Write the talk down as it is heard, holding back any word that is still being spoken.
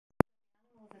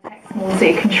Exmoor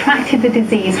Zoo contracted the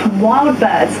disease from wild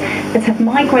birds that have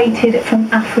migrated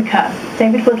from Africa.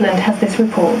 David Woodland has this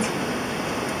report.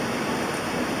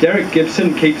 Derek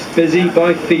Gibson keeps busy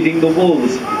by feeding the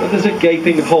wolves, but there's a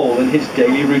gaping hole in his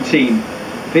daily routine.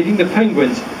 Feeding the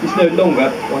penguins is no longer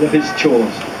one of his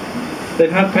chores.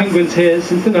 They've had penguins here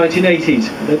since the 1980s,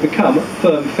 and they've become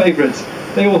firm favourites.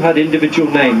 They all had individual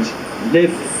names, and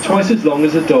lived twice as long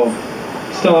as a dog.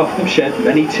 Staff have shed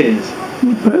many tears.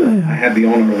 I had the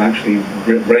honour of actually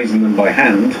raising them by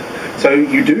hand. So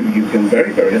you can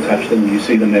very, very attach them. You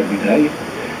see them every day.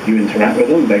 You interact with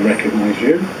them. They recognise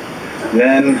you.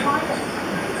 Then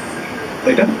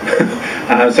they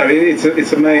don't. So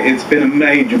it's been a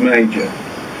major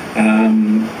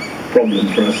problem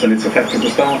for us, and it's affected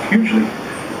the staff hugely.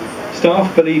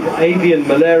 Staff believe avian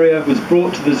malaria was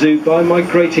brought to the zoo by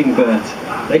migrating birds.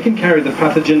 They can carry the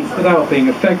pathogen without being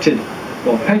affected,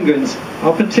 while penguins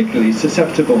are particularly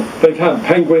susceptible. They've had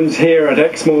penguins here at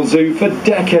Exmoor Zoo for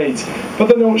decades, but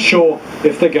they're not sure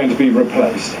if they're going to be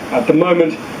replaced. At the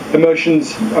moment,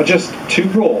 emotions are just too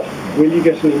raw. Will you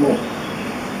get any more?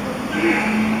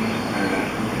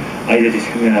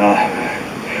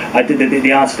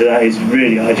 The answer to that is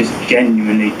really, I just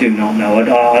genuinely do not know.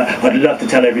 I'd love to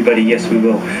tell everybody yes we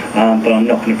will, but I'm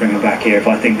not going to bring them back here if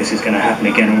I think this is going to happen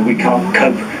again, or we can't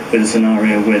cope with a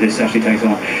scenario where this actually takes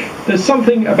on. There's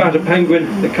something about a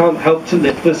penguin that can't help to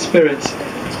lift the spirits.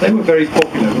 They were very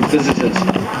popular with visitors.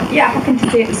 Yeah, I happened to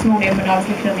see it this morning when I was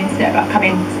looking on the internet about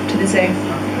coming to the zoo.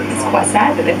 It's quite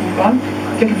sad that they've all gone.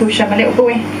 Looking forward to showing my little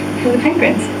boy all the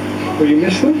penguins. Will you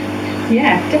miss them?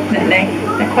 Yeah, definitely.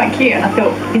 They're quite cute, and I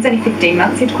thought he's only 15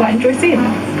 months, he'd quite enjoy seeing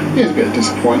them. Yeah, it's a bit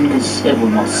disappointing because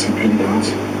everyone wants to see penguins.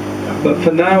 But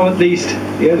for now, at least,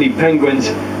 the only penguins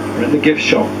are in the gift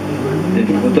shop.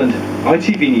 David Woodland,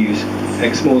 ITV News,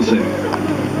 Exmoor Zoo.